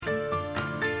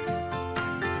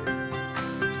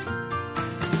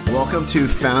Welcome to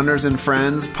Founders and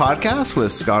Friends podcast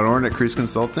with Scott Orn at Cruise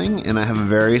Consulting, and I have a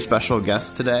very special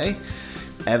guest today,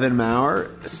 Evan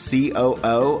Maurer,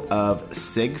 COO of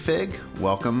SigFig.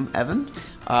 Welcome, Evan.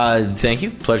 Thank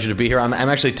you. Pleasure to be here. I'm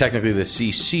actually technically the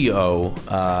CCO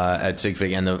at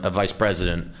SigFig and the vice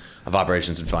president of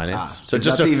operations and finance. So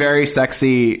just the very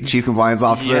sexy chief compliance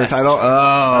officer title.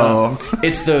 Oh,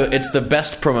 it's the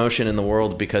best promotion in the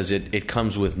world because it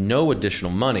comes with no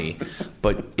additional money,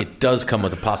 but it does come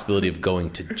with the possibility of going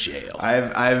to jail.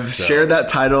 I've shared that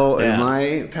title in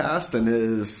my past, and it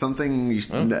is something. It's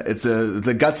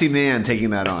the gutsy man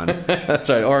taking that on. That's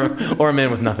right, or a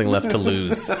man with nothing left to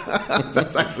lose.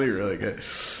 That's actually really good.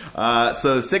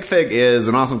 So SigFig is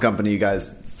an awesome company.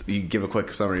 You give a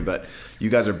quick summary, but you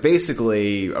guys are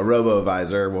basically a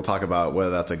robo-advisor. We'll talk about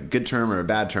whether that's a good term or a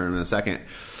bad term in a second.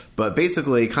 But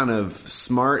basically kind of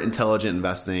smart, intelligent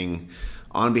investing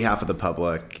on behalf of the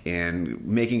public and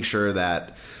making sure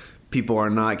that people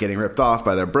are not getting ripped off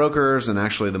by their brokers and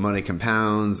actually the money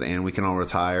compounds and we can all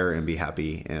retire and be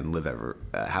happy and live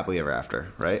happily ever after,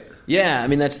 right? Yeah, I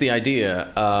mean, that's the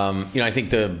idea. I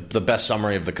think the best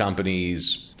summary of the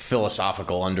company's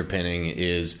philosophical underpinning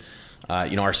is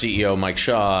our CEO, Mike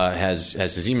Shaw, has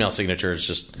his email signature.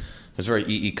 It's very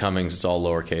E.E. Cummings. It's all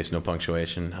lowercase, no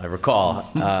punctuation, I recall.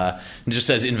 It just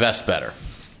says invest better.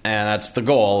 And that's the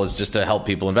goal, is just to help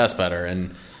people invest better.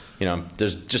 And,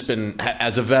 there's just been,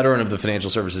 as a veteran of the financial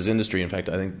services industry, in fact,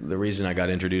 I think the reason I got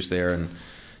introduced there and,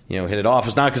 hit it off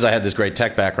was not because I had this great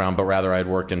tech background, but rather I'd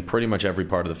worked in pretty much every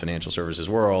part of the financial services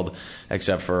world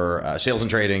except for sales and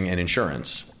trading and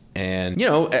insurance. And,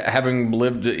 having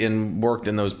lived and worked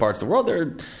in those parts of the world,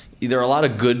 there are a lot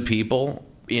of good people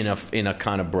in a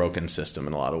kind of broken system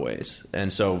in a lot of ways.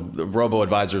 And so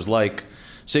robo-advisors like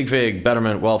SigFig,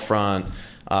 Betterment, Wealthfront,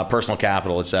 Personal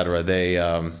Capital, et cetera, they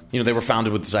were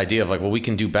founded with this idea of we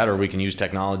can do better. We can use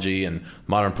technology and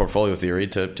modern portfolio theory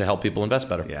to help people invest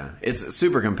better. Yeah, it's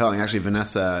super compelling. Actually,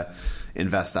 Vanessa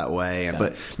invest that way. Yeah.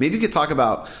 But maybe you could talk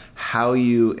about how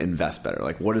you invest better.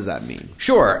 What does that mean?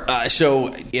 Sure.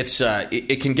 So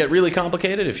it can get really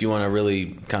complicated if you want to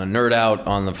really kind of nerd out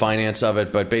on the finance of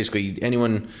it. But basically,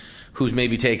 anyone who's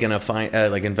maybe taken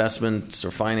a investments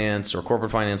or finance or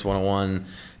corporate finance 101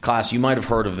 class, you might have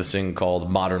heard of this thing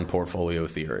called modern portfolio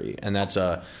theory. And that's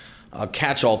a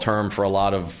catch-all term for a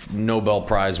lot of Nobel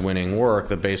Prize winning work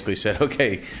that basically said,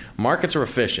 okay, markets are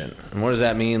efficient. And what does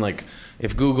that mean?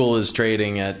 If Google is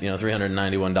trading at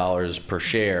 $391 per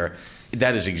share,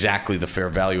 that is exactly the fair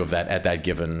value of that at that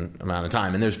given amount of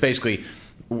time. And there's basically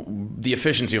the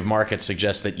efficiency of markets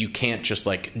suggests that you can't just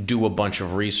do a bunch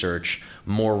of research,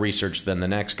 more research than the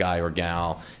next guy or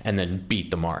gal, and then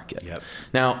beat the market. Yep.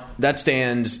 Now, that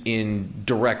stands in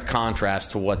direct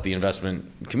contrast to what the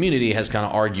investment community has kind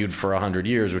of argued for 100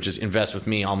 years, which is invest with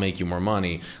me, I'll make you more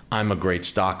money. I'm a great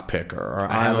stock picker. Or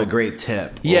I have a great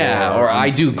tip. Yeah, or I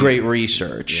do great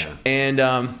research. Yeah.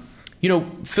 And,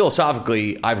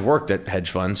 philosophically, I've worked at hedge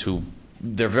funds who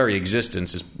their very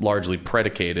existence is largely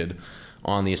predicated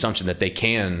on the assumption that they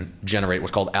can generate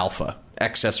what's called alpha,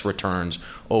 excess returns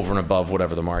over and above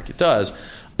whatever the market does.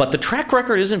 But the track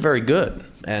record isn't very good,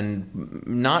 and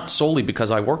not solely because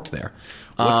I worked there.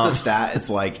 What's the stat? It's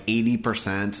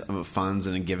 80% of funds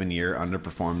in a given year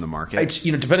underperform the market. It's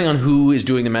depending on who is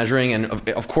doing the measuring, and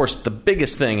of course the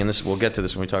biggest thing, and we'll get to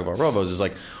this when we talk about robos, is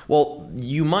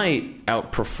you might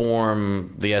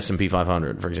outperform the S&P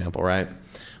 500, for example, right?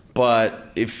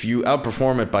 But if you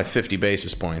outperform it by 50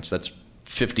 basis points, that's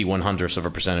 50/100ths of a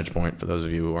percentage point for those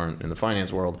of you who aren't in the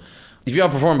finance world. If you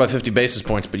outperform by 50 basis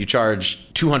points, but you charge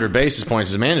 200 basis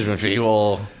points as a management fee,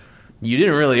 well, you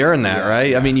didn't really earn that, right?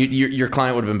 Yeah. I mean, your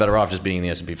client would have been better off just being in the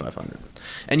S&P 500.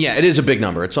 And yeah, it is a big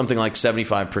number. It's something like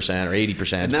 75% or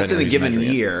 80%. And that's in a given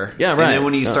year. Yeah, right. And then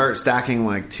when you start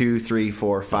stacking 2, 3,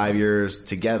 4, 5 years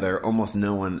together, almost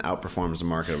no one outperforms the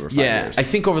market over 5 years. I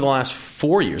think over the last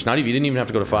 4 years, you didn't even have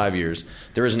to go to 5 years,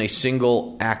 there isn't a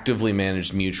single actively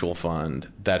managed mutual fund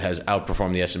that has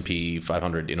outperformed the S&P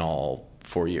 500 in all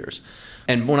 4 years.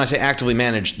 And when I say actively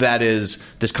managed, that is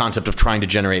this concept of trying to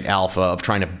generate alpha, of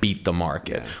trying to beat the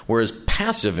market. Yeah. Whereas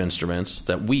passive instruments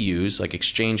that we use, like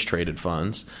exchange-traded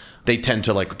funds, they tend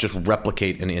to just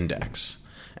replicate an index.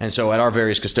 And so at our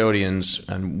various custodians,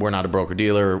 and we're not a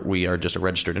broker-dealer, we are just a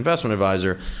registered investment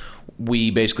advisor,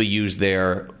 we basically use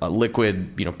their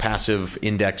liquid, passive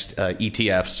indexed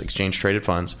ETFs, exchange-traded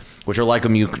funds, which are like a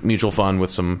mutual fund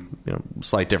with some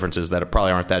slight differences that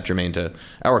probably aren't that germane to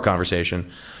our conversation.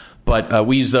 But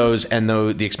we use those, and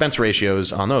the expense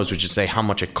ratios on those, which is say how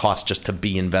much it costs just to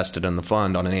be invested in the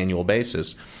fund on an annual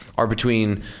basis, are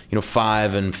between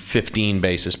 5 and 15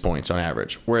 basis points on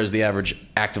average. Whereas the average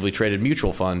actively traded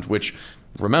mutual fund, which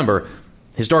remember,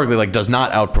 historically, like, does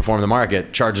not outperform the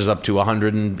market, charges up to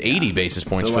 180 basis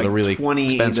points So for like the really 20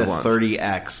 expensive to ones.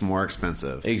 30x more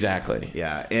expensive. Exactly.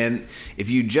 Yeah, and if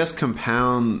you just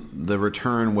compound the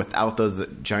return without those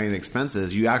giant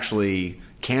expenses, you actually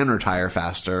can retire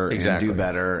faster Exactly. and do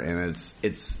better. And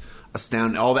it's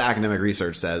astounding. All the academic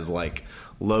research says like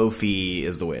low fee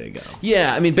is the way to go.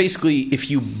 Yeah, I mean, basically, if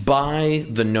you buy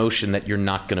the notion that you're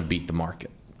not going to beat the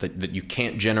market, that you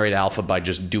can't generate alpha by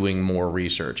just doing more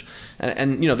research,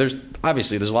 and there's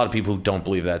a lot of people who don't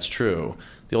believe that's true.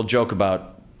 The old joke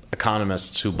about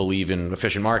economists who believe in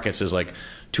efficient markets is like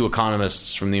two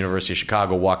economists from the University of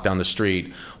Chicago walk down the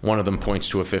street. One of them points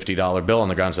to a $50 bill on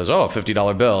the ground and says, "Oh, a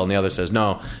 $50 bill," and the other says,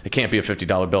 "No, it can't be a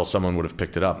 $50 bill. Someone would have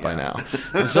picked it up by now."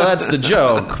 So that's the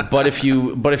joke. But if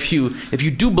you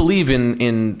do believe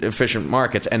in efficient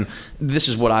markets, and this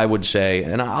is what I would say,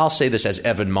 and I'll say this as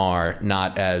Evan Marr,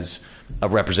 not as a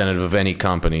representative of any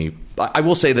company. I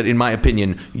will say that, in my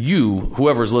opinion,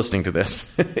 whoever's listening to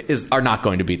this, are not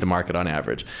going to beat the market on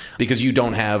average, because you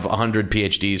don't have 100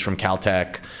 PhDs from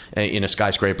Caltech in a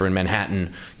skyscraper in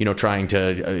Manhattan, trying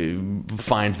to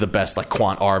find the best like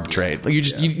quant arb trade. Like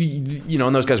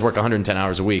and those guys work 110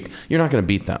 hours a week. You're not going to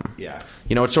beat them. Yeah.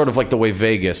 It's sort of like the way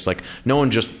Vegas, like no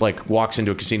one just like walks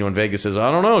into a casino in Vegas and says,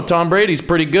 "I don't know, Tom Brady's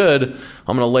pretty good.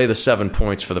 I'm going to lay the 7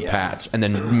 points for the Pats," and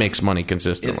then makes money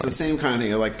consistently. It's the same kind of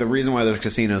thing. Like the reason why there's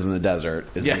casinos in the desert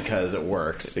is because it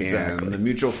works. Exactly. And the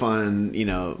mutual fund,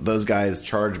 those guys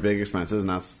charge big expenses,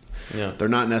 and they're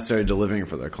not necessarily delivering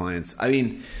for their clients. I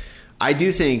mean, I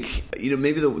do think,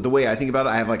 maybe the way I think about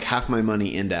it, I have like half my money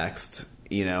indexed,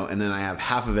 and then I have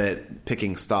half of it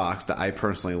picking stocks that I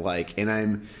personally like, and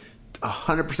I'm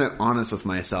 100% honest with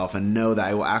myself and know that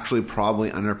I will actually probably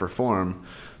underperform.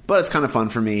 But it's kind of fun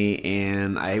for me,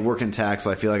 and I work in tech, so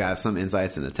I feel like I have some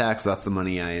insights into tech. So that's the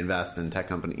money I invest in tech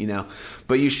company,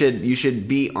 But you should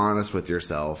be honest with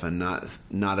yourself and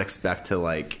not expect to,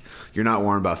 like, you're not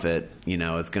Warren Buffett.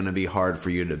 It's going to be hard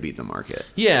for you to beat the market.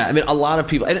 Yeah, I mean, a lot of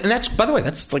people, and that's, by the way,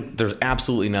 that's like, there's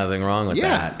absolutely nothing wrong with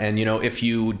that. And if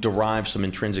you derive some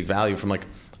intrinsic value from, like,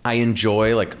 I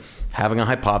enjoy like having a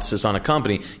hypothesis on a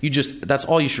company, that's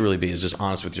all you should really be, is just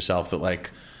honest with yourself that,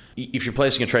 like, if you're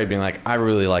placing a trade being like, I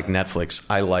really like Netflix,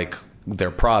 I like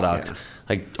their product,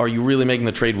 like, are you really making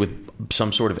the trade with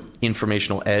some sort of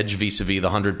informational edge vis-a-vis the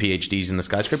 100 PhDs in the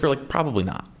skyscraper? Like, probably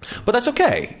not. But that's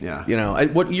okay. Yeah.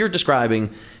 What you're describing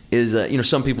is,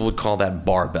 some people would call that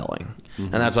barbelling. Mm-hmm.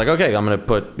 And that's like, okay, I'm going to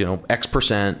put,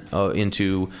 X%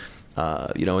 into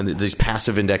in these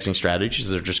passive indexing strategies.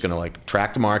 They're just going to like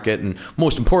track the market, and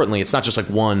most importantly, it's not just like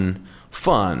one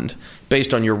fund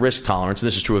based on your risk tolerance. And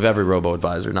this is true of every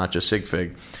robo-advisor, not just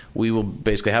SigFig. We will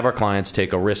basically have our clients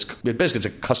take a risk. Basically, it's a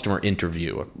customer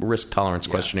interview, a risk tolerance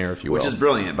questionnaire, if you will. Which is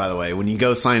brilliant, by the way. When you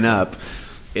go sign up,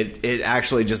 it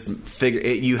actually just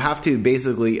you have to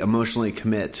basically emotionally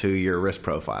commit to your risk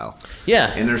profile.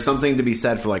 Yeah. And there's something to be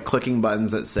said for like clicking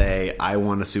buttons that say, I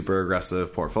want a super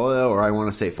aggressive portfolio, or I want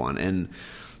a safe one. And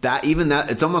that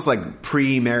it's almost like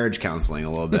pre-marriage counseling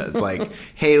a little bit. It's like,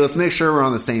 hey, let's make sure we're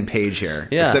on the same page here.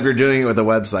 Yeah. Except you're doing it with a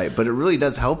website. But it really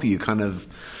does help you kind of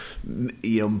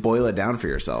boil it down for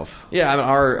yourself. Yeah, I mean,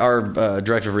 our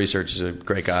director of research is a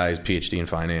great guy. He's a PhD in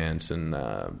finance and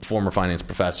former finance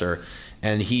professor.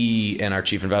 And he and our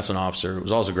chief investment officer, who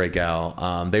was also a great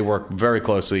gal, they work very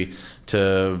closely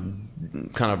to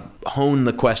kind of hone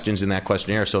the questions in that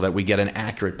questionnaire so that we get an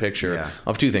accurate picture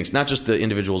of two things. Not just the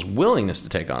individual's willingness to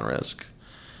take on risk,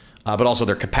 but also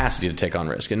their capacity to take on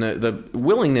risk. And the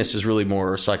willingness is really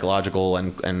more psychological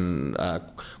and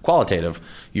qualitative.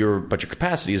 But your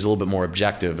capacity is a little bit more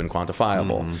objective and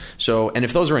quantifiable. Mm-hmm. So, and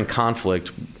if those are in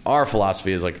conflict, our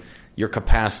philosophy is like, your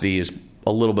capacity is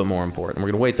a little bit more important.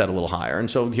 We're going to weight that a little higher. And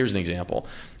so here's an example.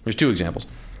 There's two examples.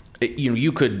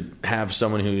 You could have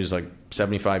someone who's like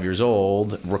 75 years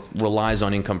old, relies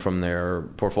on income from their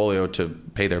portfolio to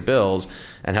pay their bills,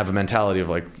 and have a mentality of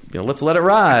like, let's let it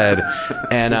ride.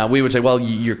 And we would say, well,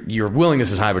 your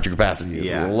willingness is high, but your capacity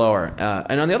is a little lower.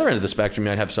 And on the other end of the spectrum,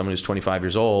 you might have someone who's 25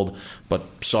 years old, but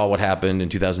saw what happened in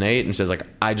 2008 and says like,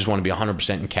 I just want to be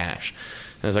 100% in cash.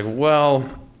 And it's like, well,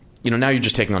 now you're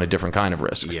just taking on a different kind of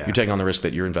risk. Yeah. You're taking on the risk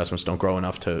that your investments don't grow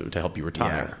enough to help you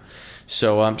retire. Yeah.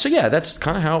 So that's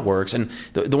kind of how it works. And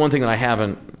the one thing that I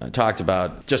haven't talked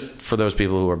about, just for those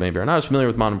people who maybe are not as familiar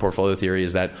with modern portfolio theory,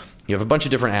 is that you have a bunch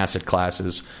of different asset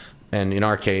classes. And in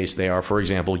our case, they are, for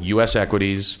example, U.S.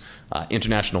 equities,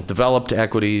 international developed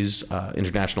equities,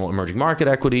 international emerging market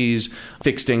equities,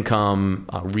 fixed income,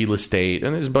 real estate,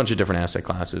 and there's a bunch of different asset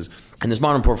classes. And this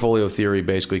modern portfolio theory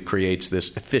basically creates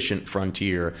this efficient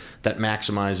frontier that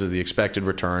maximizes the expected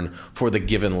return for the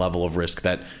given level of risk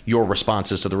that your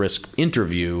responses to the risk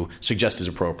interview suggest is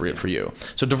appropriate for you.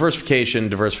 So diversification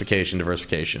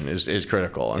is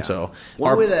critical. And so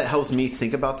one way that helps me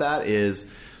think about that is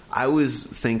I always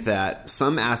think that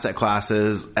some asset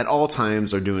classes at all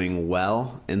times are doing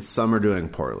well and some are doing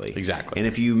poorly. Exactly. And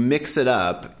if you mix it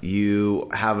up, you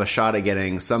have a shot at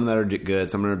getting some that are good,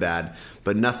 some that are bad,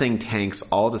 but nothing tanks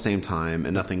all at the same time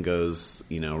and nothing goes,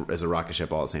 as a rocket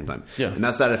ship all at the same time. Yeah. And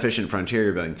that's that efficient frontier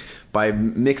you're building. By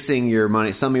mixing your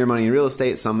money, some of your money in real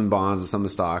estate, some in bonds, and some in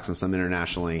stocks, and some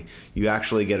internationally, you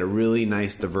actually get a really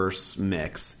nice diverse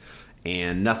mix.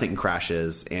 And nothing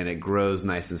crashes, and it grows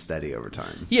nice and steady over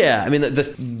time. Yeah, I mean,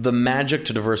 the magic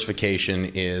to diversification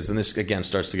is, and this again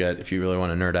starts to get, if you really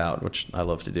want to nerd out, which I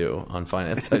love to do on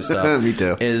finance type stuff. Me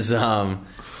too. Is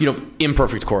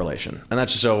imperfect correlation, and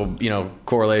that's just so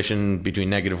correlation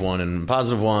between -1 and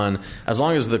 +1. As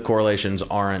long as the correlations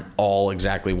aren't all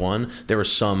exactly one, there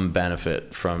is some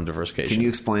benefit from diversification. Can you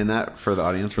explain that for the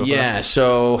audience real Yeah, fast?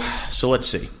 so let's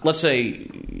see. Let's say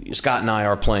Scott and I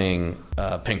are playing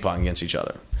ping pong against each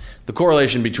other. The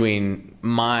correlation between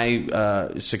my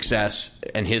success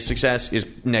and his success is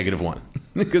 -1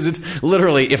 because it's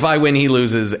literally if I win, he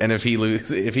loses, and if he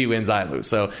wins, I lose.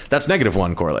 So that's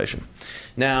 -1 correlation.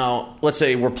 Now, let's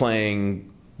say we're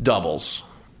playing doubles,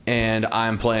 and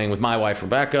I'm playing with my wife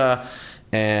Rebecca,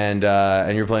 and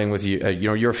you're playing with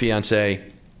your fiance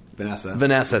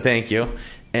Vanessa. Thank you.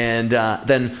 And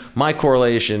then my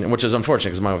correlation, which is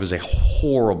unfortunate because my wife is a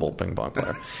horrible ping pong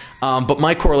player, but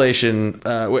my correlation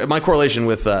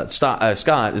with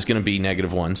Scott is going to be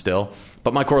 -1 still.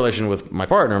 But my correlation with my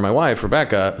partner, my wife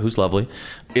Rebecca, who's lovely,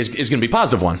 is going to be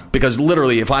 +1 because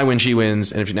literally if I win, she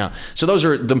wins, and so those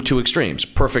are the two extremes: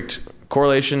 perfect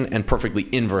correlation and perfectly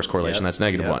inverse correlation. That's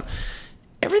 -1.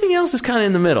 Everything else is kind of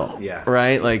in the middle,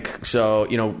 right? So,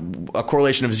 a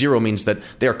correlation of 0 means that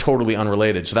they are totally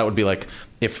unrelated. So that would be like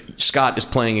if Scott is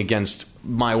playing against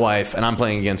my wife and I'm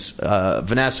playing against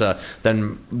Vanessa,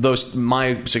 then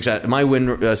my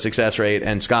win success rate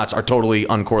and Scott's are totally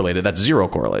uncorrelated. That's 0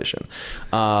 correlation.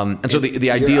 And so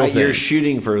the ideal thing, you're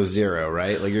shooting for 0,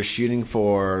 right? Like you're shooting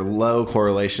for low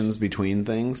correlations between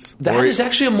things. That is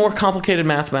actually a more complicated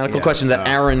mathematical question that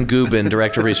Aaron Gubin,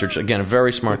 director of research, again, a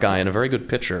very smart guy and a very good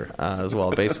pitcher as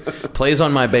well, plays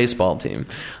on my baseball team,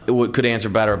 could answer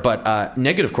better. But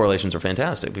negative correlations are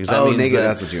fantastic because that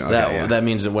means that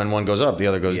means that when one goes up, the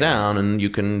other goes down, and you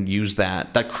can use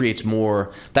that. That creates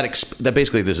more. That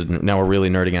basically, this is now we're really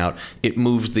nerding out. It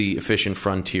moves the efficient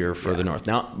frontier further north.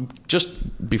 Now, just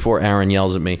before Aaron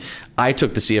yells at me, I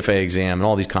took the CFA exam, and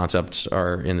all these concepts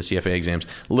are in the CFA exams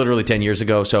literally 10 years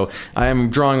ago. So I am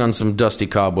drawing on some dusty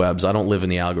cobwebs. I don't live in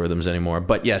the algorithms anymore.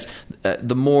 But yes,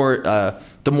 the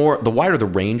wider the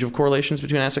range of correlations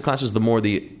between asset classes, the more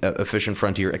the efficient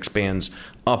frontier expands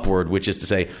upward, which is to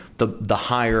say the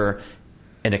higher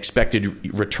an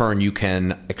expected return you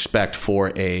can expect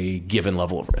for a given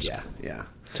level of risk. Yeah.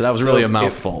 So that was really a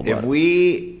mouthful.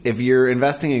 If you're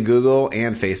investing in Google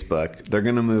and Facebook, they're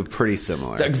going to move pretty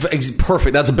similar.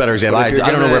 Perfect. That's a better example. I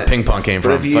don't know where ping pong came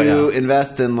from. But if you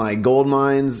invest in like gold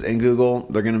mines and Google,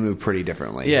 they're going to move pretty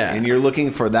differently. Yeah. And you're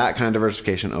looking for that kind of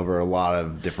diversification over a lot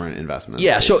of different investments.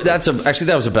 Yeah. Basically. So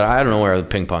that was a better. I don't know where the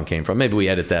ping pong came from. Maybe we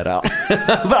edit that out.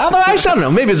 But I don't know.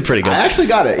 Maybe it's pretty good. I actually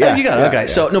got it. Yeah. You got it. Okay. Yeah.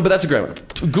 So but that's a great one.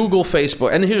 Google,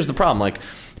 Facebook, and here's the problem. Like,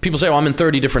 people say, I'm in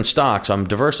 30 different stocks. I'm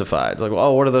diversified. It's like,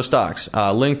 what are those stocks?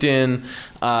 LinkedIn,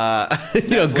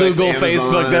 Netflix, Google, Amazon,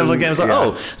 Facebook, Netflix, Amazon.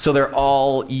 Yeah. So they're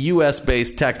all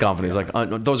U.S.-based tech companies. Like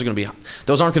those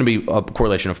aren't going to be a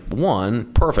correlation of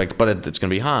 1, perfect, but it's going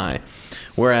to be high.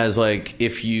 Whereas, like,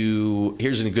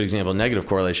 here's a good example of negative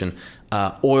correlation: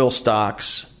 oil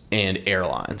stocks and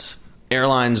airlines.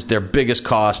 Airlines, their biggest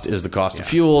cost is the cost of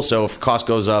fuel. So if the cost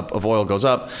goes up, if oil goes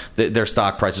up, their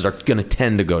stock prices are going to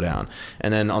tend to go down.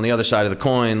 And then on the other side of the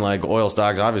coin, like oil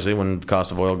stocks, obviously when the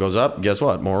cost of oil goes up, guess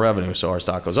what? More revenue. So our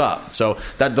stock goes up. So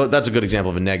that's a good example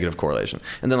of a negative correlation.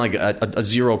 And then like a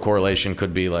 0 correlation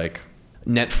could be like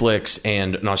Netflix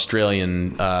and an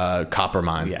Australian copper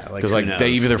mine. Yeah, like, because who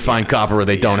they knows? either find copper or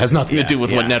they don't. It has nothing to do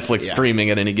with what Yeah. Netflix Yeah.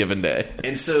 streaming at any given day.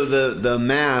 And so the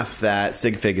math that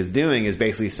SigFig is doing is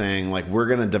basically saying, like, we're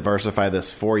going to diversify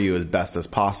this for you as best as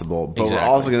possible, but Exactly.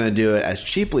 we're also going to do it as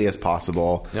cheaply as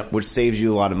possible, Yep. which saves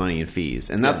you a lot of money in fees.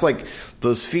 And that's like,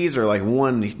 those fees are like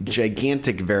one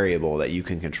gigantic variable that you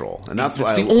can control. And that's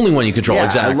why It's the only one you control. Yeah,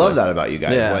 Exactly. I love that about you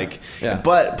guys. Yeah. Like, Yeah.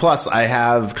 but plus I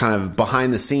have kind of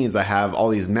behind the scenes, I have all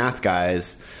these math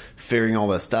guys figuring all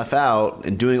this stuff out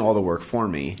and doing all the work for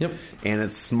me. Yep. And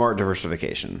it's smart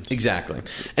diversification. Exactly.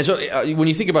 And so when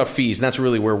you think about fees, and that's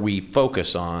really where we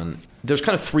focus on, there's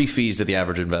kind of 3 fees that the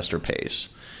average investor pays,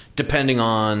 depending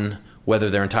on whether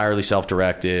they're entirely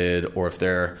self-directed or if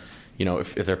they're, you know,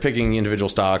 if they're picking individual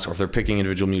stocks or if they're picking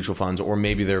individual mutual funds, or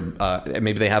maybe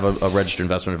maybe they have a registered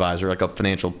investment advisor, like a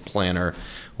financial planner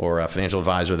or a financial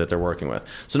advisor that they're working with.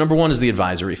 So number 1 is the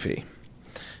advisory fee.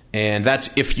 And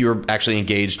that's if you're actually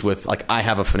engaged with, like, I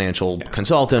have a financial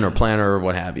consultant or planner or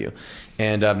what have you.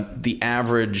 And the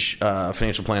average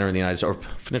financial planner in the United States, or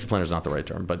financial planner is not the right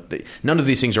term, but none of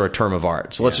these things are a term of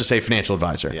art. So let's just say financial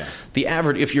advisor. Yeah. The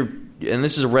average, if you're, and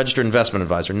this is a registered investment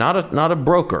advisor, not a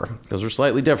broker. Those are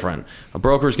slightly different. A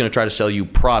broker is going to try to sell you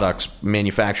products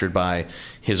manufactured by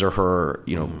his or her,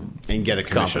 you know, And get a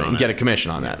commission company, on and it. get a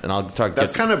commission on that. And I'll talk.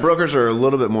 That's kind of, brokers are a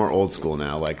little bit more old school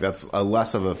now. Like, that's a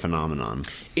less of a phenomenon.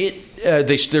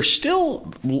 They're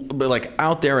still like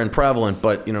out there and prevalent,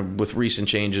 but you know, with recent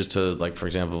changes to, like, for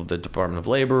example, the Department of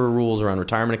Labor rules around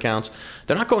retirement accounts,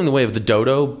 they're not going the way of the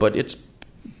dodo, but it's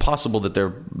possible that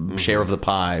their share of the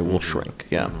pie will shrink.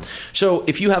 Yeah. So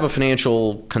if you have a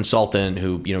financial consultant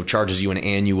who, you know, charges you an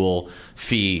annual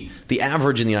fee, the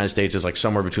average in the United States is like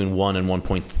somewhere between 1 and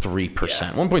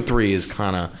 1.3%. 1.3 is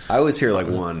kind of, I always hear like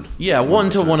 1. yeah, 1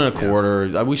 to 1 and a Yeah.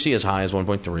 quarter. We see as high as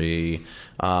 1.3,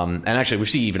 and actually we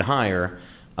see even higher.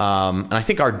 And I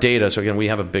think our data. So again, we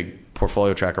have a big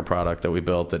portfolio tracker product that we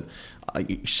built that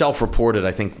self-reported.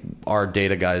 I think our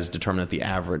data guys determined that the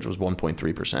average was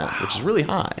 1.3%, which is really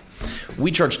high.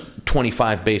 We charge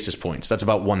 25 basis points. That's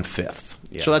about 1/5.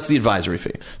 Yeah. So that's the advisory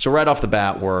fee. So right off the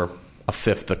bat, we're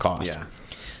 1/5 the cost. Yeah.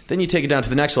 Then you take it down to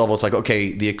the next level. It's like,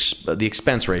 okay, the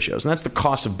expense ratios, and that's the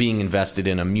cost of being invested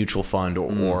in a mutual fund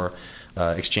or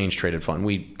exchange traded fund.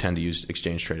 We tend to use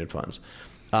exchange traded funds.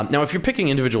 Now, if you're picking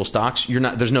individual stocks,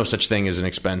 there's no such thing as an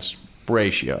expense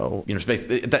ratio. You know,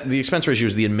 the expense ratio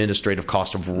is the administrative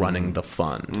cost of running the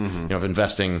fund. You know, of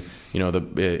investing. You know,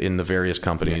 in the various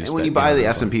companies. And when you buy the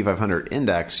S&P 500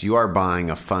 index, you are buying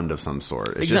a fund of some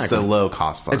sort. It's just a low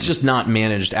cost fund. It's just not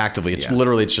managed actively. It's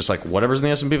literally, it's just like whatever's in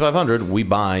the S&P 500, we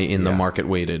buy in the market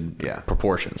weighted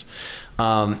proportions.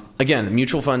 Again,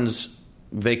 mutual funds,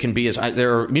 they can be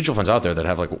there are mutual funds out there that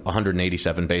have like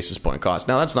 187 basis point cost.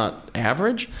 Now that's not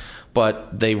average,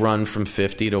 but they run from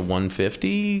 50 to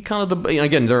 150. Kind of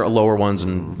again, there are lower ones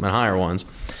and higher ones.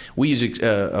 We use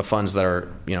funds that are,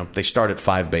 you know, they start at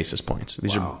 5 basis points.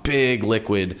 These are big,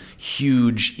 liquid,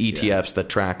 huge ETFs that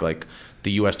track like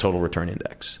the U.S. Total Return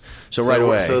Index. So right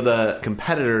away. So the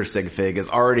competitor SigFig is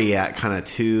already at kind of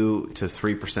 2 to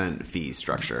 3% fee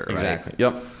structure, right? Exactly.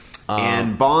 Yep.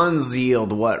 And bonds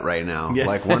yield what right now? Yeah.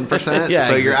 Like 1%? Yeah,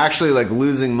 so you're exactly. actually like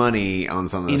losing money on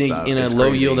some of this stuff. In a It's low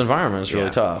crazy. yield environment, it's really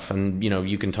Yeah. tough. And, you know,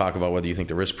 you can talk about whether you think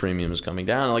the risk premium is coming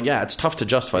down. Like, it's tough to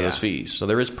justify those fees. So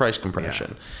there is price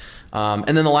compression.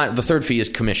 And then the third fee is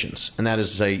commissions. And that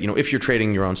is to say, you know, if you're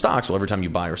trading your own stocks, well, every time you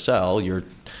buy or sell,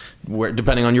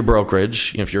 depending on your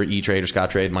brokerage, you know, if you're E-Trade or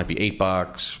Scottrade, it might be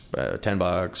 $8,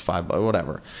 $10, $5,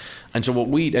 whatever. And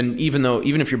so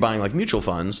even if you're buying like mutual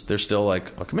funds, there's still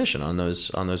like a commission on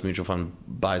those mutual fund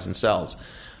buys and sells.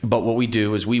 But what we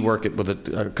do is we work with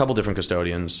a couple different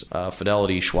custodians,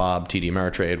 Fidelity, Schwab, TD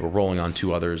Ameritrade. We're rolling on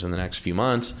 2 others in the next few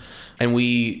months. And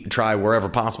we try wherever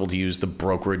possible to use the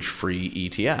brokerage-free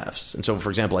ETFs. And so, for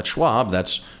example, at Schwab,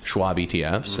 that's Schwab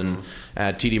ETFs. And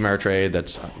at TD Ameritrade,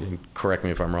 that's, correct me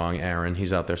if I'm wrong, Aaron,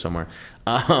 he's out there somewhere.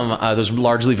 There's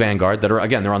largely Vanguard that are,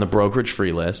 again, they're on the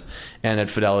brokerage-free list. And at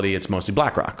Fidelity, it's mostly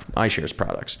BlackRock, iShares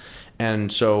products.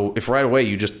 And so if right away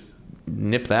you just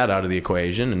nip that out of the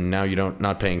equation and now you're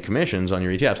not paying commissions on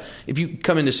your ETFs, if you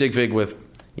come into SigFig with,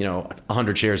 you know,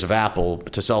 100 shares of Apple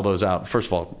to sell those out, first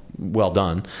of all, well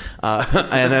done.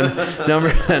 And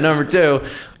then number 2,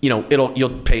 you know,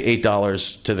 you'll pay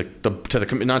 $8 to the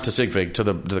not to SigFig, to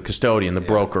the custodian, the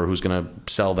broker who's going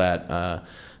to sell that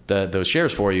those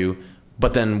shares for you.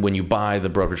 But then when you buy the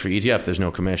brokerage for ETF, there's no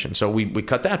commission. So we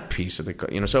cut that piece of the,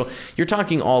 you know, so you're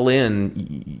talking all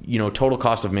in, you know, total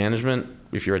cost of management,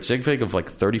 if you're at SigFig, of like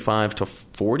 35 to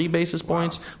 40 basis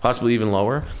points, possibly even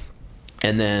lower.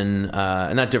 And then,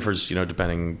 and that differs,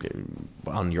 depending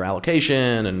on your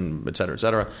allocation and et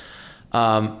cetera,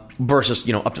 versus,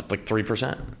 up to like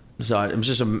 3%. So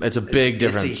it's a big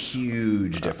difference. It's a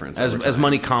huge difference. As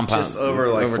money compounds. Just over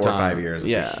like over 4 time. or 5 years,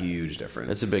 it's a huge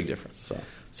difference. It's a big difference.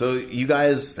 So you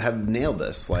guys have nailed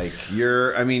this. Like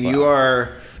you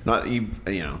are not,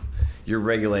 you're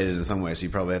regulated in some way, so you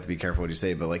probably have to be careful what you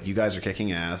say, but like you guys are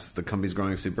kicking ass. The company's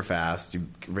growing super fast. You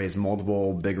raised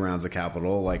multiple big rounds of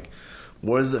capital. Like,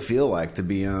 what does it feel like to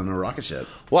be on a rocket ship?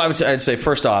 Well, I'd say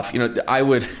first off, I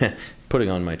would putting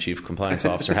on my chief compliance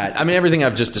officer hat. I mean, everything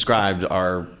I've just described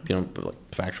are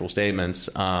factual statements.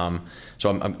 So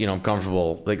I'm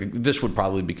comfortable. Like this would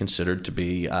probably be considered to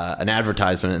be an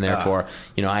advertisement, and therefore,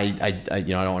 I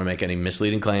don't want to make any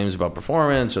misleading claims about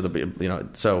performance or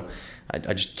So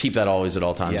I just keep that always at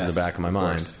all times in the back of my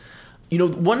mind.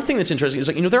 One thing that's interesting is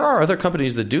there are other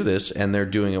companies that do this and they're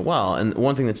doing it well. And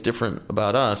one thing that's different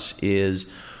about us is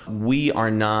we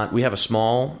have a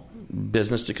small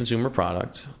business to consumer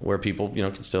product where people,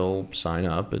 can still sign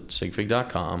up at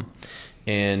sigfig.com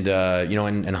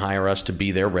and hire us to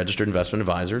be their registered investment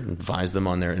advisor and advise them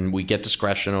on and we get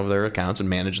discretion over their accounts and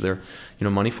manage their,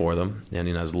 money for them and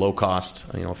as low cost,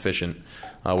 efficient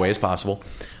way as possible.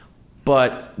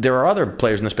 But there are other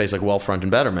players in the space like Wealthfront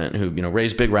and Betterment who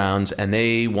raise big rounds and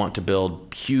they want to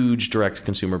build huge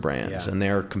direct-to-consumer brands and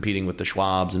they're competing with the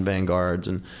Schwabs and Vanguards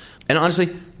and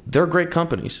honestly, they're great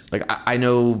companies. Like I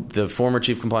know the former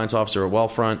chief compliance officer at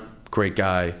Wealthfront, great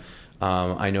guy.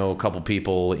 I know a couple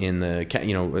people in the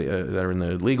that are in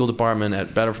the legal department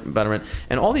at Betterment,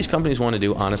 and all these companies want to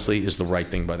do honestly is the right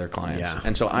thing by their clients. Yeah.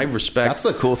 And so I respect. That's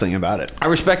the cool thing about it. I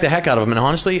respect the heck out of them, and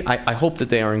honestly, I hope that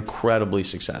they are incredibly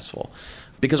successful.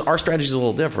 Because our strategy is a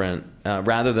little different.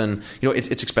 Rather than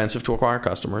it's expensive to acquire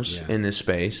customers in this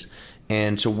space,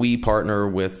 and so we partner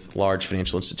with large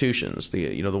financial institutions.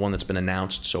 The one that's been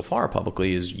announced so far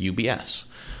publicly is UBS.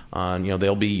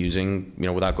 They'll be using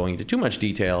without going into too much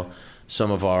detail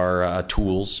some of our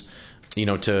tools,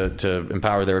 to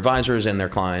empower their advisors and their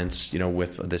clients,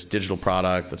 with this digital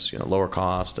product that's lower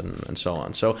cost and so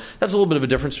on. So that's a little bit of a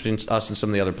difference between us and some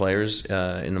of the other players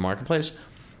in the marketplace.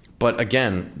 But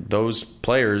again, those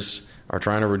players are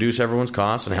trying to reduce everyone's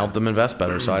costs and help them invest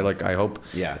better. So I hope.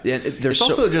 Yeah. It's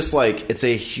also just like it's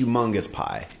a humongous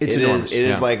pie. It's enormous. It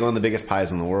is like one of the biggest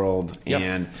pies in the world. Yep.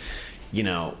 And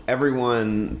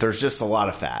there's just a lot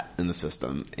of fat in the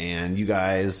system, and you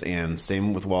guys, and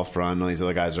same with Wealthfront and all these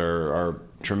other guys are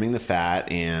trimming the fat,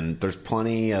 and there's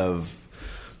plenty of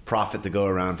profit to go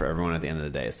around for everyone at the end of the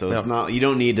day. So it's not, you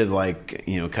don't need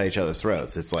to cut each other's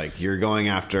throats. It's like you're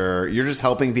just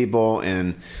helping people,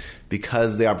 and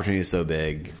because the opportunity is so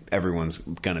big, everyone's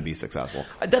going to be successful.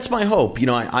 That's my hope.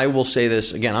 I will say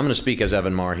this again. I'm going to speak as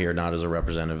Evan Marr here, not as a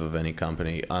representative of any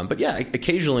company. But yeah,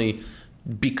 occasionally,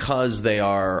 because they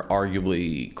are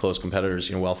arguably close competitors,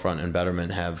 Wealthfront and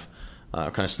Betterment have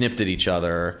kind of snipped at each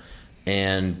other.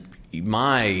 And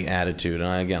my attitude,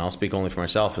 and again, I'll speak only for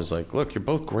myself, is like, look, you're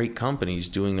both great companies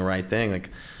doing the right thing. Like,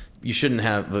 you shouldn't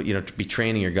have, to be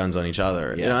training your guns on each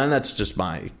other. Yeah. And that's just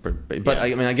but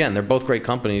I mean, again, they're both great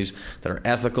companies that are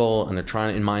ethical and they're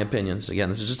trying, in my opinions, again,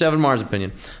 this is just Evan Marr's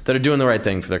opinion, that are doing the right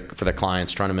thing for their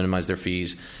clients, trying to minimize their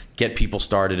fees, get people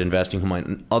started investing who might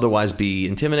otherwise be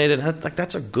intimidated.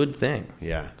 That's a good thing.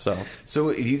 Yeah. So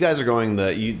if you guys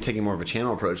are you taking more of a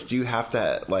channel approach, do you have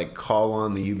to call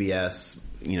on the UBS,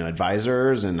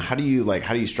 advisors, and how do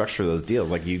you structure those deals?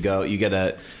 Like you get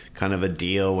a kind of a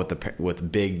deal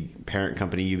with big parent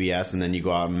company UBS, and then you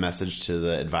go out and message to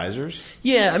the advisors?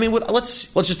 Yeah, I mean,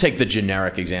 let's just take the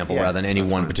generic example rather than any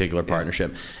one particular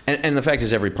partnership. And the fact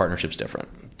is, every partnership's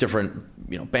different.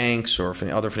 Different, banks or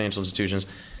other financial institutions,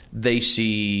 they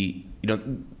see,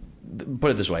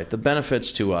 put it this way, the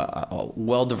benefits to a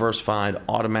well-diversified,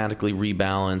 automatically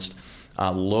rebalanced,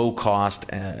 low-cost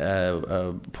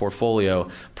portfolio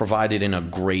provided in a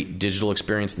great digital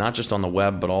experience, not just on the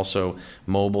web, but also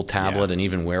mobile, tablet, and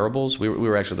even wearables. We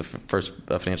were actually the first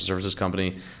financial services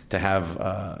company to have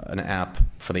an app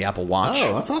for the Apple Watch.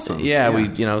 Oh, that's awesome. Yeah.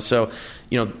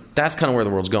 That's kind of where the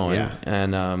world's going. Yeah.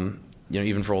 And,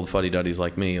 even for old fuddy-duddies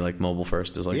like me, mobile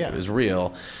first is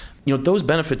real. Those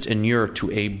benefits inure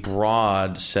to a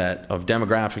broad set of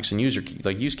demographics and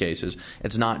use cases.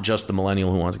 It's not just the millennial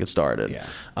who wants to get started.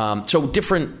 Yeah. So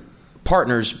different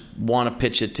partners want to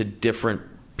pitch it to different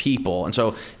people. And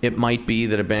so it might be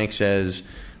that a bank says,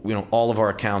 all of our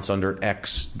accounts under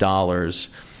X dollars,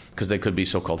 because they could be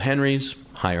so-called Henrys,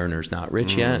 high earners not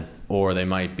rich yet, or they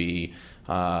might be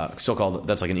so-called,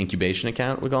 that's like an incubation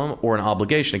account, we call them, or an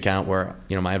obligation account where,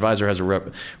 my advisor has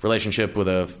a relationship with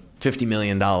a $50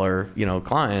 million,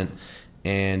 client,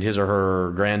 and his or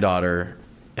her granddaughter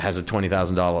has a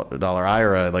 $20,000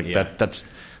 IRA, like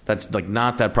that's like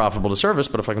not that profitable to service.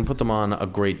 But if I can put them on a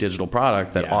great digital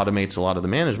product that automates a lot of the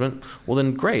management, well,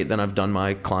 then great. Then I've done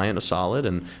my client a solid,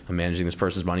 and I'm managing this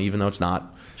person's money, even though it's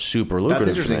not super lucrative.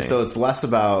 That's interesting. So it's less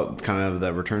about kind of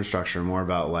the return structure, more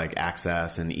about like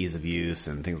access and ease of use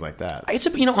and things like that. It's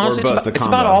honestly, it's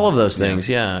about all of those things.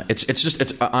 Yeah, it's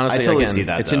honestly, I totally again, see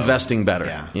that, it's though. investing better.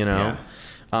 Yeah.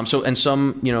 So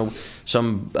some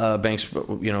banks,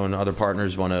 and other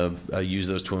partners want to use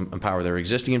those to empower their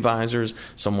existing advisors.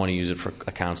 Some want to use it for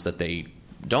accounts that they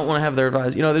don't want to have their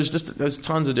advisors. There's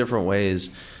tons of different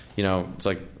ways. It's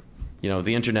like,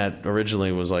 the internet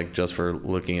originally was like just for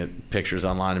looking at pictures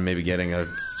online and maybe getting a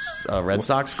Red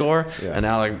Sox score, and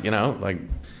now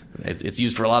it's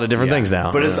used for a lot of different things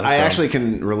now. But I actually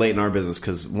can relate in our business,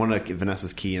 because one of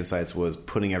Vanessa's key insights was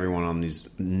putting everyone on these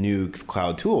new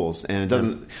cloud tools. And it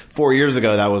doesn't. 4 years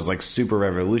ago, that was like super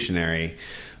revolutionary.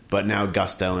 But now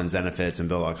Gusto and Zenefits and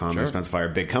Bill.com and Expensify are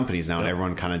big companies now, and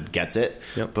everyone kind of gets it.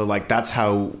 Yep. But like that's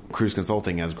how Cruise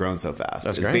Consulting has grown so fast.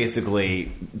 It's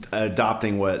basically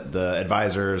adopting what the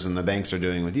advisors and the banks are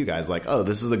doing with you guys. Like, oh,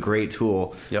 this is a great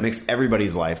tool. It makes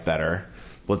everybody's life better.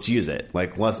 Let's use it.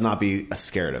 Like, let's not be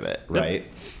scared of it, right?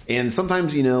 Yep. And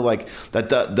sometimes, like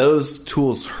those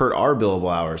tools hurt our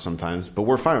billable hours sometimes, but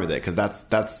we're fine with it, because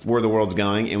that's where the world's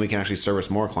going, and we can actually service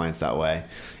more clients that way.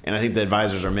 And I think the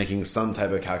advisors are making some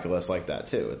type of calculus like that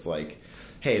too. It's like,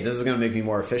 hey, this is going to make me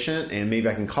more efficient, and maybe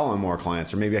I can call on more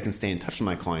clients, or maybe I can stay in touch with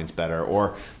my clients better,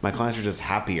 or my clients are just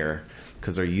happier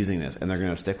because they're using this and they're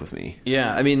going to stick with me.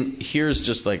 Yeah, I mean, here's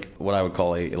just like what I would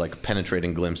call a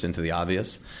penetrating glimpse into the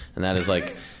obvious, and that is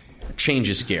like change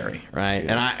is scary, right?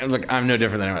 Yeah. And I'm no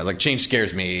different than anyone. Like, change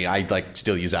scares me. I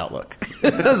still use Outlook. So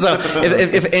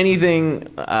if anything,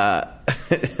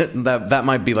 that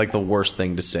might be like the worst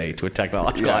thing to say to a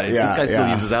technological audience. This guy still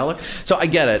uses Outlook. So I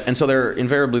get it. And so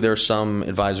there are some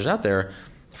advisors out there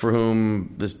for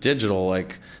whom this digital,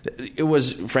 it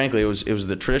was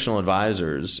the traditional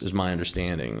advisors, is my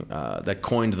understanding, that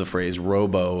coined the phrase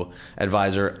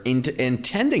robo-advisor,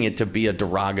 intending it to be a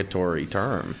derogatory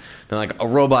term. And like, a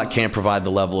robot can't provide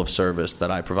the level of service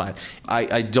that I provide.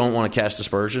 I don't want to cast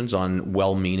aspersions on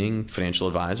well-meaning financial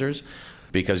advisors,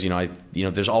 because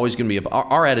there's always going to be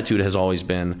our attitude has always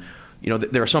been,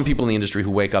 there are some people in the industry who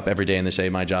wake up every day and they say,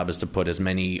 my job is to put as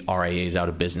many RIAs out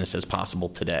of business as possible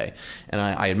today. And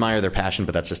I admire their passion,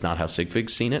 but that's just not how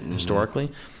SigFig's seen it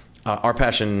historically. Our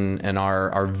passion and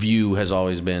our view has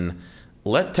always been,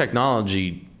 let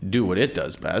technology do what it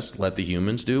does best. Let the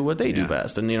humans do what they do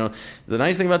best. And, the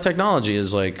nice thing about technology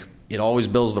is, like, it always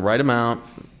bills the right amount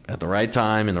at the right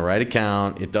time in the right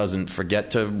account. It doesn't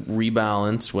forget to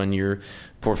rebalance when your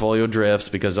portfolio drifts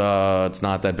because it's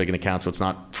not that big an account, so it's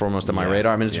not foremost on my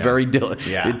radar. I mean, it's very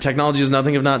technology is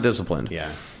nothing if not disciplined.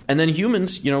 Yeah. And then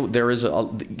humans,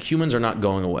 humans are not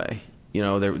going away.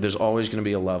 There's always going to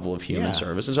be a level of human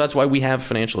service, and so that's why we have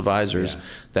financial advisors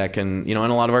that can, and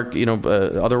a lot of our,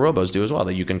 other robos do as well.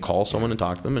 That you can call someone and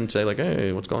talk to them and say, like,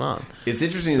 hey, what's going on? It's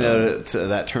interesting though, to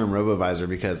that term robo-advisor,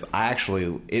 because it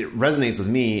resonates with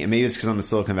me, and maybe it's because I'm a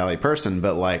Silicon Valley person,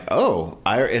 but like,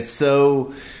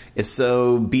 it's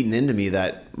so beaten into me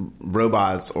that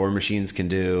robots or machines can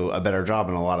do a better job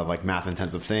in a lot of like math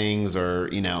intensive things, or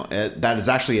that is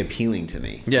actually appealing to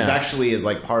me. Yeah, it actually is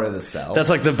like part of the sell. That's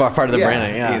like the part of the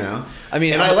branding. Yeah, I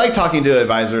mean, and I like talking to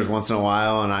advisors once in a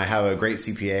while, and I have a great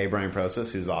CPA, Brian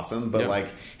Prosis, who's awesome, but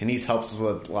and he's helps us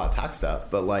with a lot of tax stuff,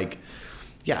 but like.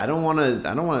 Yeah, I don't want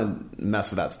to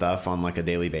mess with that stuff on like a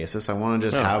daily basis. I want to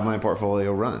just have my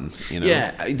portfolio run.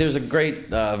 Yeah, there's a great,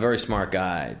 very smart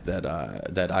guy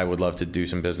that I would love to do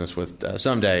some business with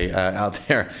someday out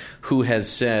there, who has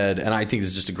said, and I think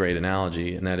this is just a great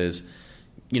analogy, and that is,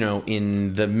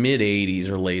 in the mid '80s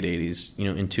or late '80s,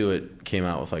 Intuit came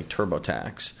out with like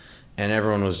TurboTax. And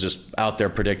everyone was just out there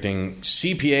predicting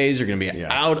CPAs are going to be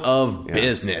out of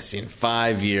business in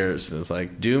 5 years. It was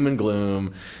like doom and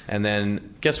gloom. And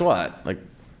then guess what? Like,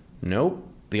 nope.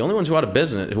 The only ones who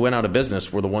went out of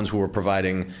business were the ones who were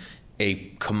providing a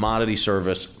commodity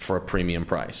service for a premium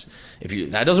price.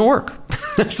 That doesn't work.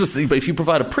 That's just the thing. But if you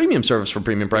provide a premium service for a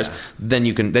premium price, then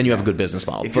you have a good business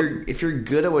model. If you're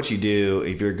good at what you do,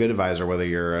 if you're a good advisor, whether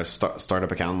you're a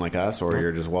startup accountant like us or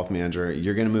you're just wealth manager,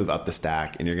 you're going to move up the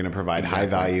stack and you're going to provide high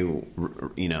value,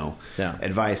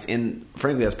 advice. And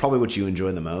frankly, that's probably what you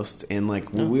enjoy the most. And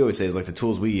like what we always say is like the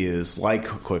tools we use, like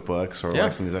QuickBooks or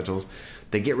like some of these other tools,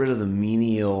 they get rid of the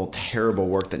menial, terrible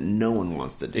work that no one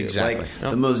wants to do. Exactly.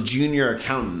 Like the most junior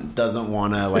accountant doesn't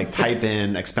want to like type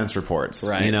in expense reports.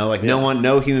 Right. You know, like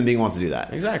no human being wants to do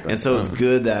that. Exactly. And so it's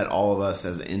good that all of us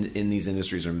as in these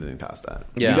industries are moving past that.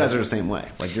 Yeah. You guys are the same way.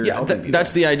 Like you're helping people.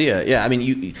 That's the idea. Yeah, I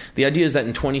mean, the idea is that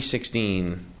in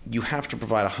 2016, you have to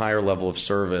provide a higher level of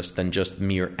service than just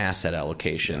mere asset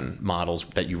allocation models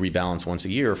that you rebalance once a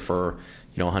year for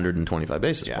 125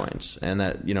 basis points, and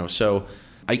that so.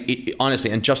 Honestly,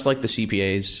 and just like the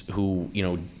CPAs who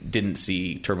didn't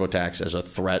see TurboTax as a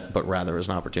threat but rather as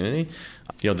an opportunity,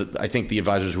 I think the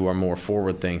advisors who are more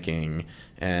forward thinking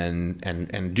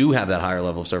and do have that higher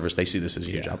level of service, they see this as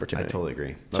a huge opportunity. I totally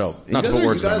agree. So not to put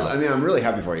words in my mouth. I mean, I'm really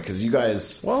happy for you because you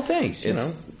guys. Well, thanks.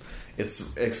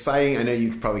 It's exciting. I know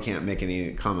you probably can't make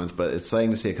any comments, but it's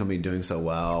exciting to see a company doing so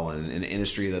well and an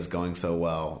industry that's going so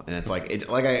well. And it's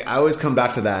like I always come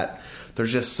back to that.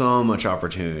 There's just so much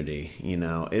opportunity.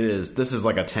 This is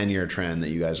like a 10-year trend that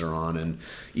you guys are on, and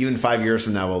even 5 years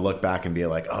from now, we'll look back and be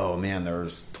like, oh man, there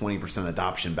was 20%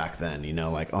 adoption back then.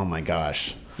 Like, oh my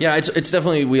gosh. Yeah, it's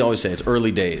definitely. We always say it's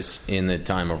early days in the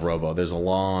time of robo. It's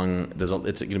going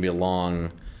to be a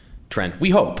long trend.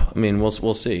 We hope. I mean,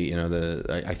 we'll see.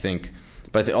 I think.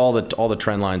 But I think all the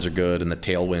trend lines are good and the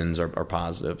tailwinds are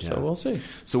positive. So we'll see.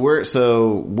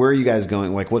 So where are you guys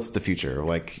going? Like, what's the future?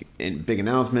 Like, big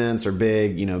announcements or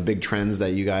big trends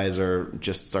that you guys are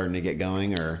just starting to get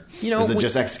going, or is it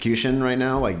just execution right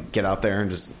now? Like, get out there and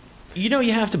just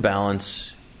you have to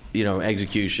balance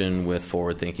execution with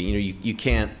forward thinking. You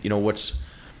can't what's.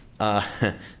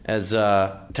 As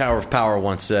Tower of Power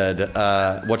once said,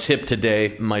 what's hip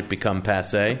today might become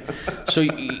passé. So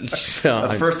that's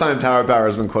the first time Tower of Power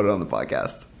has been quoted on the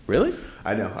podcast. Really?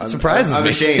 I know. That surprises me. I'm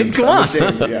ashamed. Come on. I'm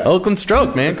ashamed, yeah. Oakland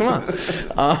Stroke, man. Come on.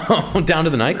 Down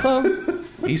to the nightclub?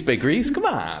 East Bay Grease? Come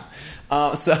on.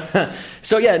 But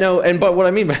what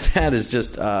I mean by that is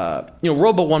just, Robo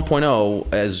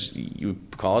 1.0, as you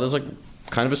call it, is like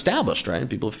kind of established, right?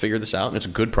 People have figured this out, and it's a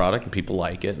good product, and people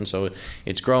like it, and so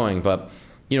it's growing. But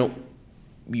you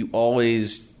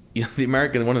always the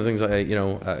American. One of the things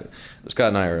Scott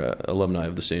and I are alumni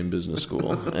of the same business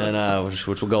school, and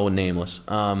which will go nameless.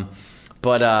 But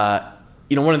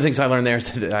one of the things I learned there is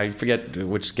that I forget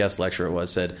which guest lecturer it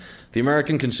was said the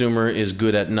American consumer is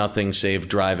good at nothing save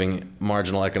driving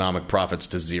marginal economic profits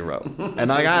to zero. And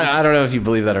I don't know if you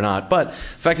believe that or not, but the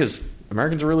fact is,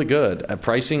 Americans are really good.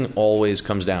 Pricing always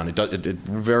comes down. It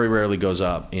very rarely goes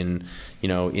up in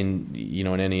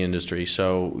any industry.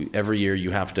 So every year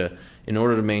you have to, in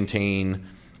order to maintain,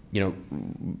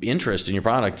 interest in your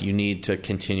product, you need to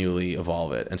continually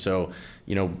evolve it. And so,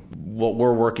 what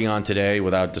we're working on today,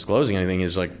 without disclosing anything,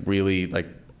 is like really like,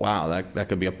 wow, that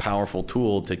could be a powerful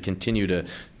tool to continue to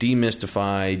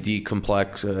demystify,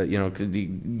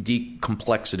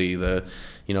 decomplexity the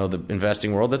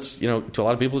investing world that's to a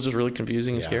lot of people is just really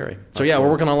confusing and scary. So we're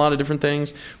working on a lot of different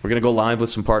things. We're going to go live with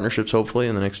some partnerships hopefully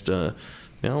in the next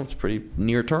it's pretty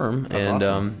near term. That's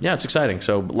awesome. It's exciting.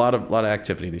 So a lot of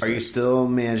activity these days. Are you still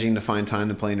managing to find time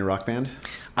to play in your rock band?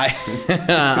 I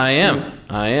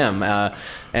am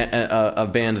a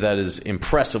band that is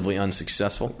impressively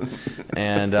unsuccessful,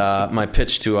 and my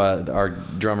pitch to our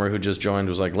drummer who just joined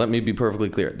was like, let me be perfectly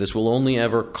clear, this will only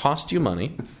ever cost you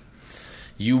money.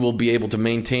 You will be able to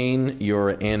maintain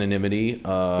your anonymity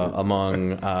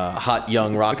among hot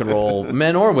young rock and roll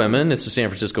men or women. It's San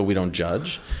Francisco, we don't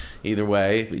judge. Either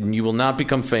way, you will not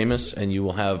become famous, and you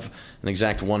will have an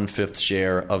exact 1/5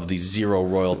 share of the zero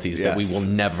royalties that we will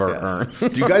never earn.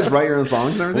 Do you guys write your own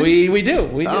songs and everything? We do.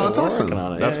 Oh, that's awesome. Working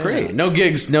on it. That's great. Yeah. No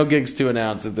gigs to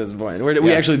announce at this point.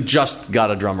 We actually just got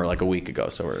a drummer like a week ago,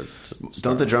 so we're just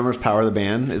don't the drummers power the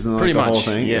band? Isn't that pretty like the whole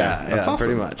thing? Yeah, that's awesome.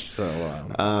 Pretty much. So,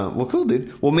 well, cool,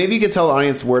 dude. Well, maybe you could tell the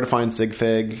audience where to find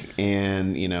SigFig,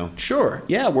 and Sure.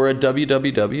 Yeah, we're at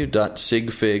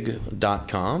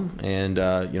www.sigfig.com,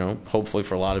 and hopefully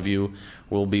for a lot of you,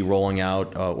 we'll be rolling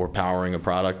out or powering a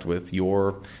product with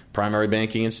your primary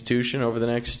banking institution over the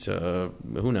next,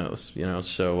 who knows,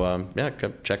 So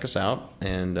check us out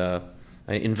and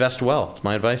invest well. It's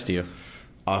my advice to you.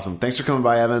 Awesome. Thanks for coming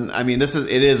by, Evan. I mean, it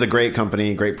is a great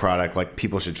company, great product. Like,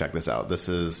 people should check this out. This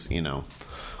is,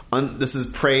 this is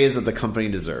praise that the company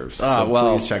deserves. So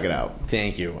please check it out.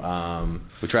 Thank you.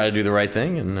 We try to do the right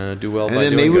thing and do well. And by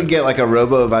then maybe we'd get like a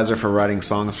robo-advisor for writing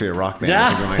songs for your rock band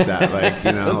or something like that.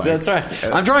 That's right.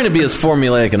 I'm trying to be as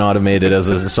formulaic and automated as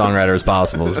a songwriter as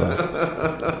possible. So.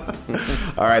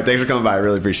 All right. Thanks for coming by. I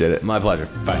really appreciate it. My pleasure.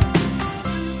 Bye.